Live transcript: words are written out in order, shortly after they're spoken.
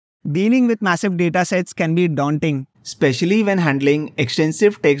Dealing with massive datasets can be daunting, especially when handling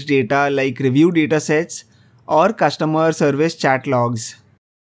extensive text data like review datasets or customer service chat logs.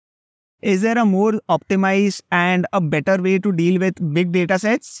 Is there a more optimized and a better way to deal with big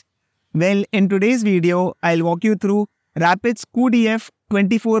datasets? Well, in today's video, I'll walk you through Rapids cuDF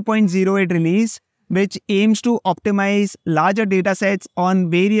 24.08 release, which aims to optimize larger datasets on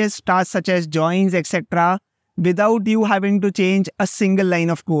various tasks such as joins, etc., without you having to change a single line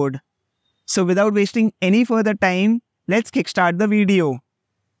of code. So without wasting any further time, let's kickstart the video.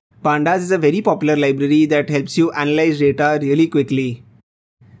 Pandas is a very popular library that helps you analyze data really quickly.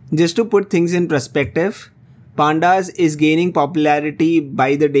 Just to put things in perspective, Pandas is gaining popularity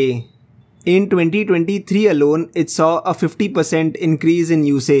by the day. In 2023 alone, it saw a 50% increase in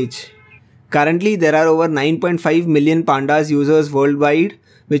usage. Currently, there are over 9.5 million Pandas users worldwide,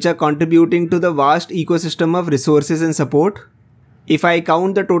 which are contributing to the vast ecosystem of resources and support. If I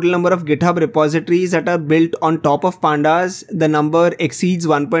count the total number of GitHub repositories that are built on top of Pandas, the number exceeds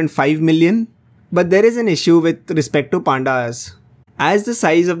 1.5 million. But there is an issue with respect to Pandas. As the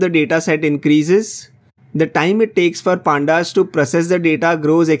size of the dataset increases, the time it takes for Pandas to process the data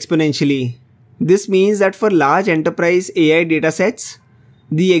grows exponentially. This means that for large enterprise AI datasets,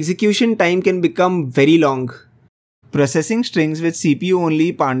 the execution time can become very long. Processing strings with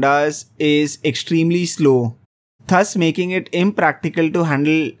CPU-only Pandas is extremely slow, thus making it impractical to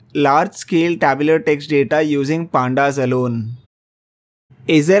handle large-scale tabular text data using Pandas alone.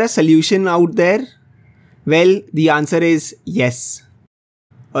 Is there a solution out there? Well, the answer is yes.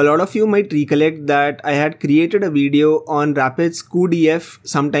 A lot of you might recollect that I had created a video on Rapids cuDF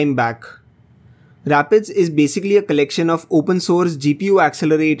some time back. Rapids is basically a collection of open source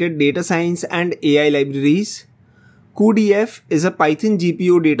GPU-accelerated data science and AI libraries. cuDF is a Python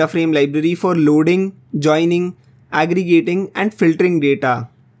GPU DataFrame library for loading, joining, aggregating, and filtering data.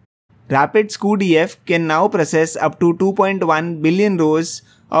 Rapids cuDF can now process up to 2.1 billion rows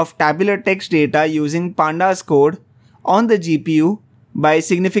of tabular text data using Pandas code on the GPU by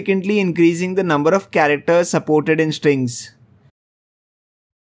significantly increasing the number of characters supported in strings.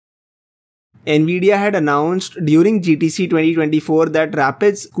 NVIDIA had announced during GTC 2024 that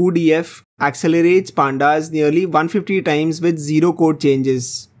Rapids cuDF accelerates Pandas nearly 150 times with zero code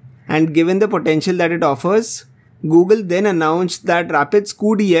changes. And given the potential that it offers, Google then announced that Rapids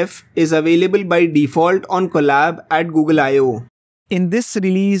cuDF is available by default on Colab at Google I/O. In this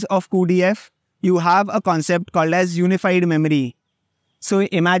release of cuDF, you have a concept called as unified memory. So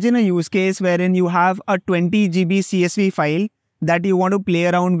imagine a use case wherein you have a 20 GB CSV file that you want to play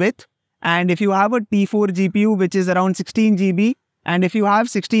around with. And if you have a T4 GPU, which is around 16 GB, and if you have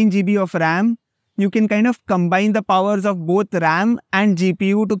 16 GB of RAM, you can kind of combine the powers of both RAM and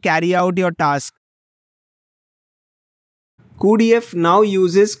GPU to carry out your task. cuDF now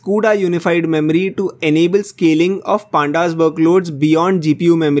uses CUDA unified memory to enable scaling of Pandas workloads beyond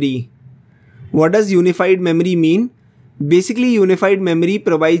GPU memory. What does unified memory mean? Basically, unified memory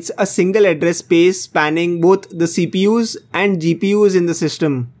provides a single address space spanning both the CPUs and GPUs in the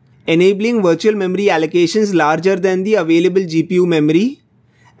system, enabling virtual memory allocations larger than the available GPU memory.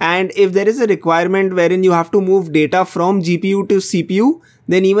 And if there is a requirement wherein you have to move data from GPU to CPU,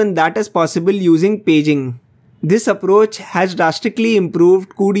 then even that is possible using paging. This approach has drastically improved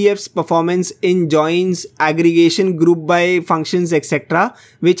cuDF's performance in joins, aggregation, group by functions, etc.,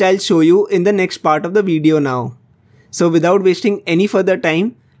 which I'll show you in the next part of the video now. So without wasting any further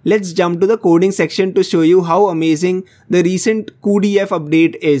time, let's jump to the coding section to show you how amazing the recent cuDF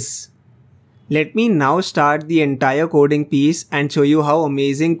update is. Let me now start the entire coding piece and show you how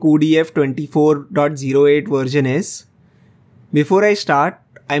amazing cuDF 24.08 version is. Before I start,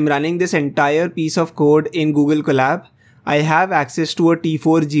 I'm running this entire piece of code in Google Colab. I have access to a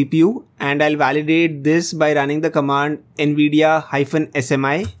T4 GPU and I'll validate this by running the command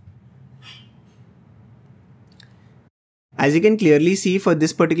NVIDIA-SMI. As you can clearly see, for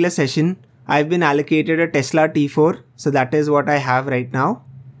this particular session, I've been allocated a Tesla T4, so that is what I have right now.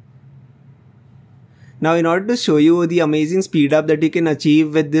 Now, in order to show you the amazing speed up that you can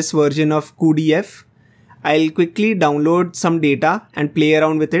achieve with this version of cuDF, I'll quickly download some data and play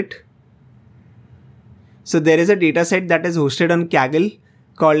around with it. So there is a dataset that is hosted on Kaggle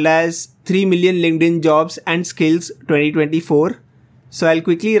called as 3 million LinkedIn jobs and skills 2024. So I'll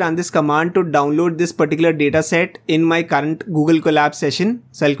quickly run this command to download this particular dataset in my current Google Colab session.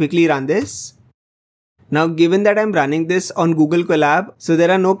 So I'll quickly run this. Now, given that I'm running this on Google Colab, so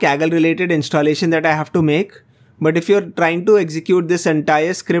there are no Kaggle related installation that I have to make. But if you're trying to execute this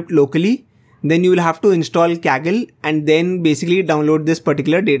entire script locally, then you will have to install Kaggle and then basically download this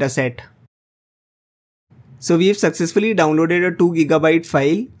particular dataset. So we've successfully downloaded a 2 GB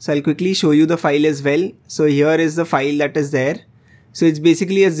file. So I'll quickly show you the file as well. So here is the file that is there. So it's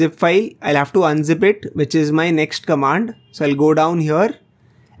basically a zip file. I'll have to unzip it, which is my next command. So I'll go down here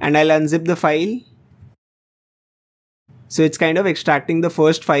and I'll unzip the file. So it's kind of extracting the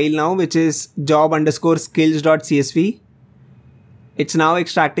first file now, which is job_skills.csv. It's now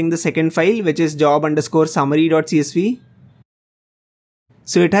extracting the second file, which is job_summary.csv.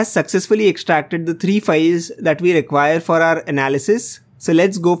 So it has successfully extracted the 3 files that we require for our analysis. So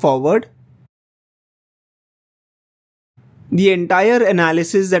let's go forward. The entire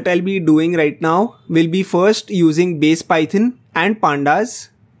analysis that I'll be doing right now will be first using base Python and Pandas.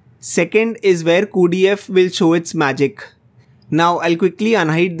 Second is where cuDF will show its magic. Now I'll quickly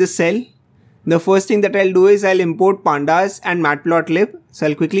unhide this cell. The first thing that I'll do is I'll import Pandas and matplotlib. So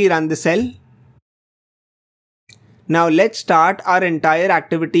I'll quickly run the cell. Now let's start our entire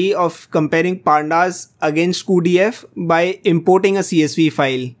activity of comparing Pandas against cuDF by importing a CSV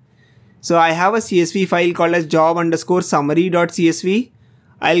file. So I have a CSV file called as job_summary.csv.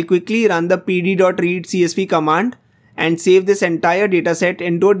 I'll quickly run the pd.read CSV command and save this entire dataset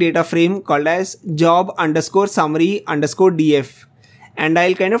into a data frame called as job_summary_df. And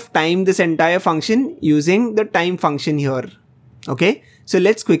I'll kind of time this entire function using the time function here. Okay, so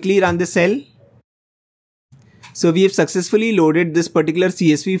let's quickly run the cell. So we have successfully loaded this particular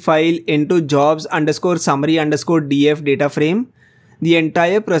CSV file into jobs_summary_df data frame. The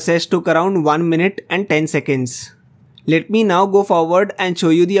entire process took around 1 minute and 10 seconds. Let me now go forward and show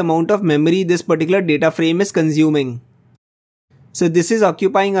you the amount of memory this particular data frame is consuming. So this is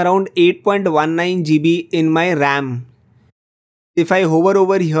occupying around 8.19 GB in my RAM. If I hover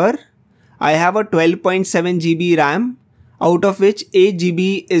over here, I have a 12.7 GB RAM, out of which 8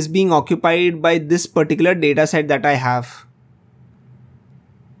 GB is being occupied by this particular dataset that I have.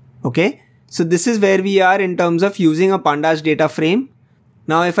 Okay, so this is where we are in terms of using a Pandas data frame.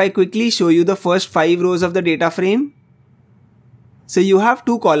 Now if I quickly show you the first 5 rows of the data frame. So you have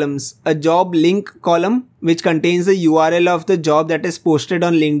 2 columns, a job link column which contains the URL of the job that is posted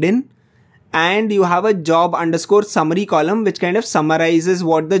on LinkedIn, and you have a job_summary column which kind of summarizes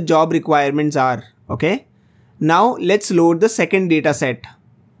what the job requirements are. Okay. Now let's load the second data set.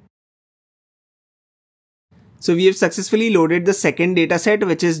 So we have successfully loaded the second data set,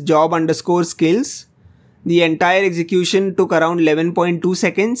 which is job_skills. The entire execution took around 11.2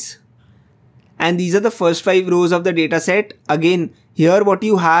 seconds. And these are the first 5 rows of the data set. Again, here what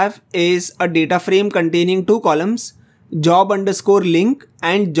you have is a data frame containing 2 columns, job_link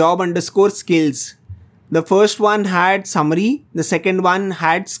and job_skills. The first one had summary, the second one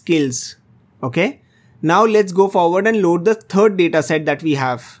had skills. Okay. Now let's go forward and load the third data set that we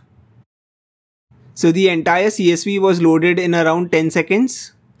have. So the entire CSV was loaded in around 10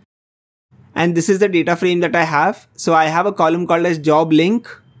 seconds. And this is the data frame that I have. So I have a column called as job link.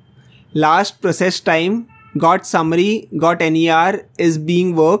 Last process time, got summary, got NER is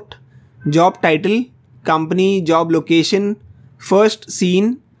being worked, job title, company, job location, first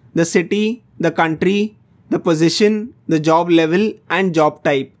seen, the city, the country, the position, the job level and job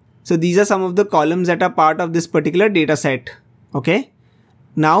type. So these are some of the columns that are part of this particular data set. Okay.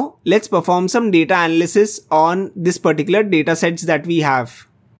 Now let's perform some data analysis on this particular data sets that we have.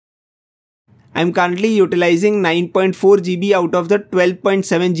 I'm currently utilizing 9.4 GB out of the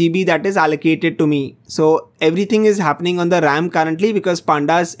 12.7 GB that is allocated to me. So everything is happening on the RAM currently because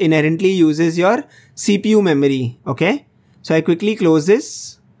Pandas inherently uses your CPU memory. Okay. So I quickly close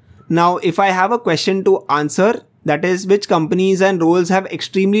this. Now if I have a question to answer, that is which companies and roles have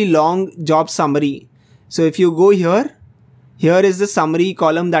extremely long job summary. So if you go here, here is the summary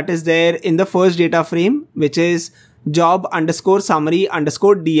column that is there in the first data frame, which is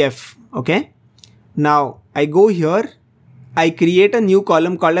job_summary_df. Okay. Now I go here, I create a new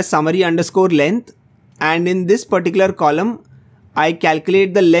column called as summary_length, and in this particular column, I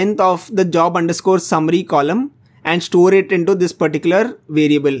calculate the length of the job_summary column and store it into this particular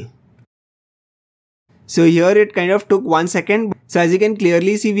variable. So here it kind of took 1 second. So as you can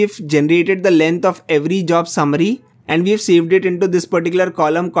clearly see, we've generated the length of every job summary and we've saved it into this particular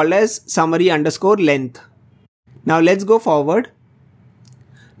column called as summary_length. Now let's go forward.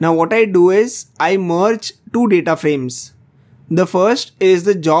 Now what I do is I merge 2 data frames. The first is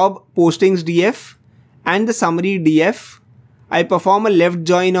the job postings df and the summary df. I perform a left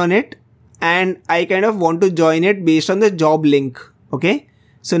join on it and I kind of want to join it based on the job link. Okay.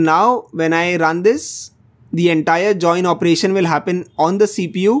 So now when I run this, the entire join operation will happen on the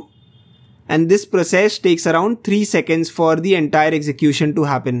CPU, and this process takes around 3 seconds for the entire execution to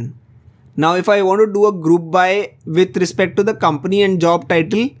happen. Now if I want to do a group by with respect to the company and job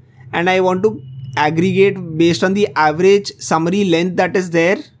title, and I want to aggregate based on the average summary length that is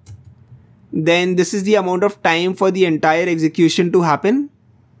there, then this is the amount of time for the entire execution to happen.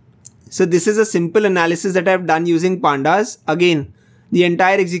 So this is a simple analysis that I've done using Pandas. Again, the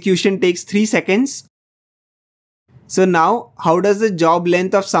entire execution takes 3 seconds. So now, how does the job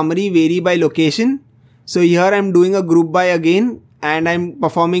length of summary vary by location? So here I'm doing a group by again, and I'm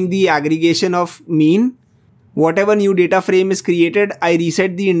performing the aggregation of mean. Whatever new data frame is created, I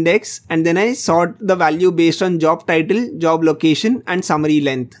reset the index and then I sort the value based on job title, job location and summary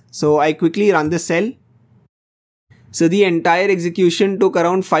length. So I quickly run this cell. So the entire execution took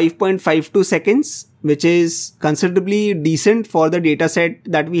around 5.52 seconds, which is considerably decent for the dataset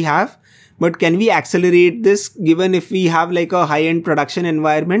that we have. But can we accelerate this given if we have like a high-end production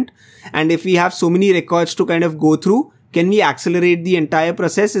environment and if we have so many records to kind of go through, can we accelerate the entire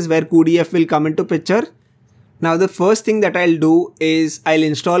process is where cuDF will come into picture. Now the first thing that I'll do is I'll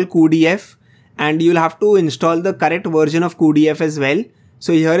install cuDF, and you'll have to install the correct version of cuDF as well.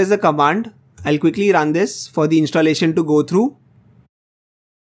 So here is the command. I'll quickly run this for the installation to go through.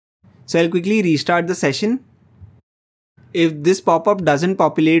 So I'll quickly restart the session. If this pop-up doesn't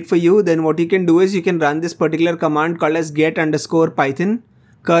populate for you, then what you can do is you can run this particular command called as get_python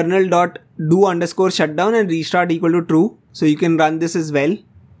kernel.do_shutdown and restart equal to true. So you can run this as well.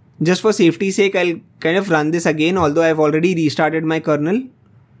 Just for safety's sake, I'll kind of run this again, although I've already restarted my kernel,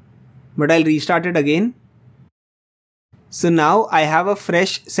 but I'll restart it again. So now I have a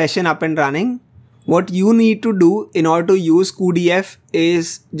fresh session up and running. What you need to do in order to use cuDF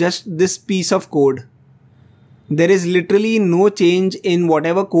is just this piece of code. There is literally no change in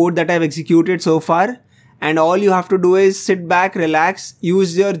whatever code that I've executed so far, and all you have to do is sit back, relax,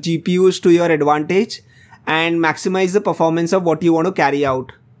 use your GPUs to your advantage and maximize the performance of what you want to carry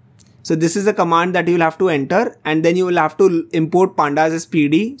out. So this is the command that you'll have to enter, and then you will have to import pandas as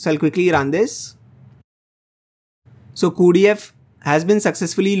PD. So I'll quickly run this. So cuDF has been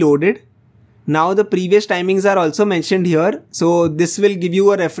successfully loaded. Now the previous timings are also mentioned here. So this will give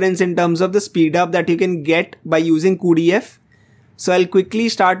you a reference in terms of the speed up that you can get by using cuDF. So I'll quickly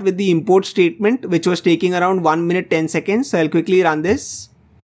start with the import statement, which was taking around 1 minute 10 seconds. So I'll quickly run this.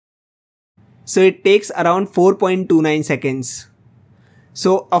 So it takes around 4.29 seconds.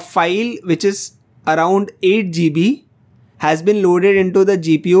 So a file which is around 8 GB has been loaded into the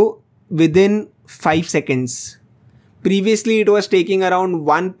GPU within 5 seconds. Previously it was taking around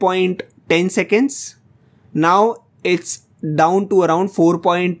 1.10 seconds. Now it's down to around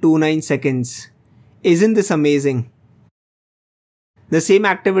 4.29 seconds. Isn't this amazing? The same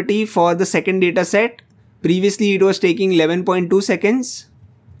activity for the second data set. Previously it was taking 11.2 seconds.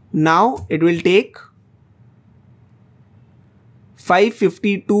 Now it will take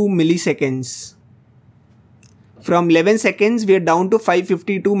 552 milliseconds. From 11 seconds, we are down to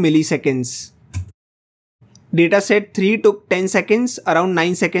 552 milliseconds. Dataset 3 took 10 seconds, around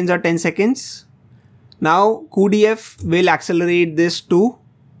 9 seconds or 10 seconds. Now cuDF will accelerate this to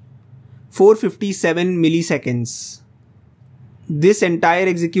 457 milliseconds. This entire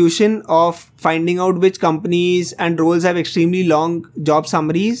execution of finding out which companies and roles have extremely long job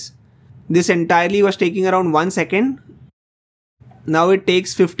summaries, this entirely was taking around 1 second. Now it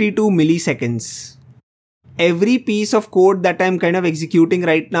takes 52 milliseconds. Every piece of code that I'm kind of executing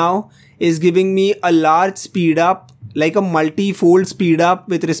right now is giving me a large speed up, like a multi-fold speed up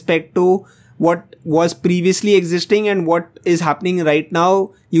with respect to what was previously existing and what is happening right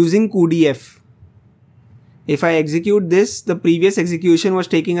now using cuDF. If I execute this, the previous execution was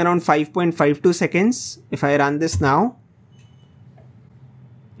taking around 5.52 seconds. If I run this now,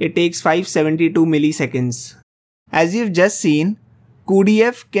 it takes 572 milliseconds. As you've just seen,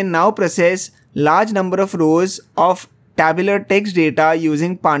 cuDF can now process large number of rows of tabular text data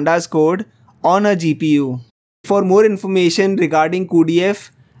using Pandas code on a GPU. For more information regarding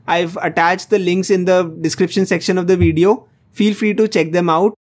cuDF, I've attached the links in the description section of the video. Feel free to check them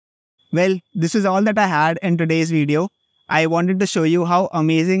out. Well, this is all that I had in today's video. I wanted to show you how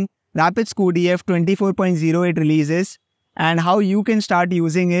amazing Rapids cuDF 24.08 release is and how you can start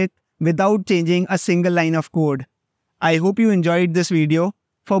using it without changing a single line of code. I hope you enjoyed this video.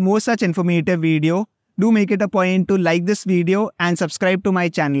 For more such informative video, do make it a point to like this video and subscribe to my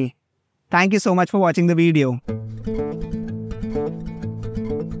channel. Thank you so much for watching the video.